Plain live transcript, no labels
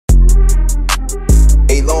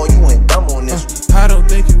Hey, Lord, you went dumb on this. I don't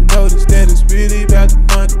think you noticed that it's really about the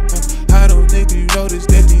money. I don't think you noticed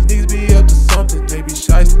that these niggas be up to something. They be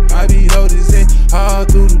shiesty, I be noticing all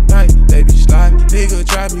through the night. They be sliding, nigga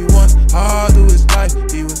tried me once, all through his life.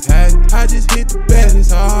 He was happy, I just hit the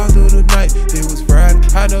baddest all through the night. It was Friday,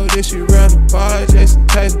 I know this shit random. Boy, Jason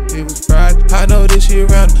Taylor, it was Friday. I know this shit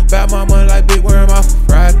random. Bout my money like Big Worm off of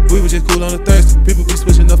Friday. We was just cool on the Thursday. People be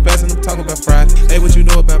switching up fast and I'm talking about Friday. Hey, what you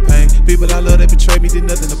know about pain? People I love, they betrayed me, did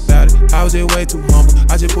nothing about it. I was just way too humble.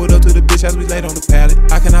 I just pulled up to the bitch house, we laid on the pallet.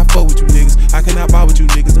 I cannot fuck with you niggas, I cannot buy with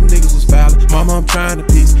you niggas. Them niggas was foul. Mama, I'm trying to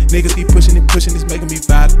peace. Niggas keep pushing and pushing, it's making me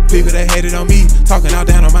violent. People they hated on me, talking out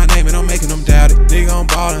down on my name and I'm making them doubt it. Nigga, I'm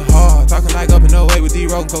ballin' hard, talking like up in no way with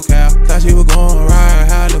D-Road and Cocal. Thought she was going right,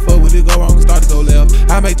 how the fuck would it go wrong and start to go left?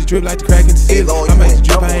 I make the drip like the crack in the city. I make the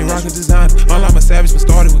drip, I ain't rockin' design. Unlike my savage, but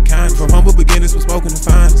started with kind. From humble beginnings, from smoking the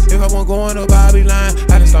finest. If I wasn't going up, I'd be lying.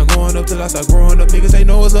 I didn't start going up till I start growing up. Niggas, they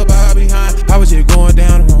know what's up, I'll be behind. I was just going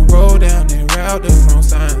down the wrong road, down there, route the wrong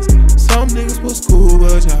signs. Some niggas was cool,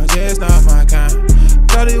 but y'all just not my kind.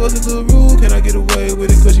 Thought it was a good rule, can I get away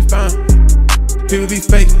with it cause you fine? People be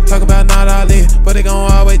fake, talk about not all in, but they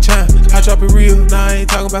gon' always chime. I drop it real, nah I ain't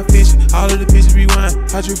talking about fishing. All of the bitches rewind.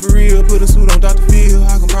 I drip for real, put a suit on Dr. Phil.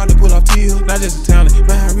 I can probably pull off teal, not just a talent.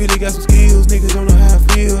 Man, I really got some skills. Niggas don't know how I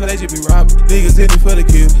feel, they just be robbing. Niggas hit me for the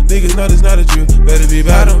kill. Niggas know this not a drill. Better be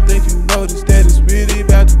about. I don't think you notice that it's really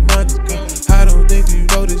about the money. I don't think you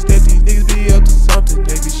notice that these niggas be up to something.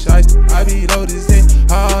 They be shiesty, I be noticing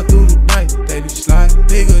all through the night. They be sliding.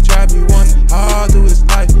 Nigga tried me once, all through his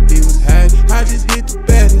life. He was happy, I just hit the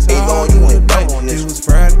baddest all through the night. It was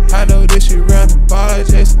Friday, I know this shit random. Boy,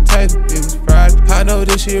 Jason Taylor, it was Friday. I know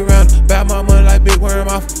this shit random. Bout my money like Big Worm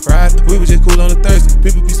off of Friday. We was just cool on the Thursday.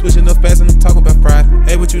 People be switching up fast and I'm talking about Friday.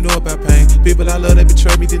 Hey, what you know about pain? People I love, they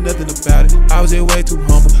betrayed me, did nothing about it. I was just way too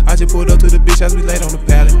humble. I just pulled up to the bitch house, we laid on the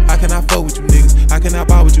pallet. I cannot fuck with you niggas, I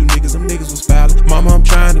cannot buy with you niggas. Them niggas was foul. Mama, I'm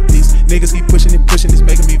trying to peace. Niggas keep pushing and pushing, it's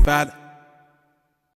making me violent.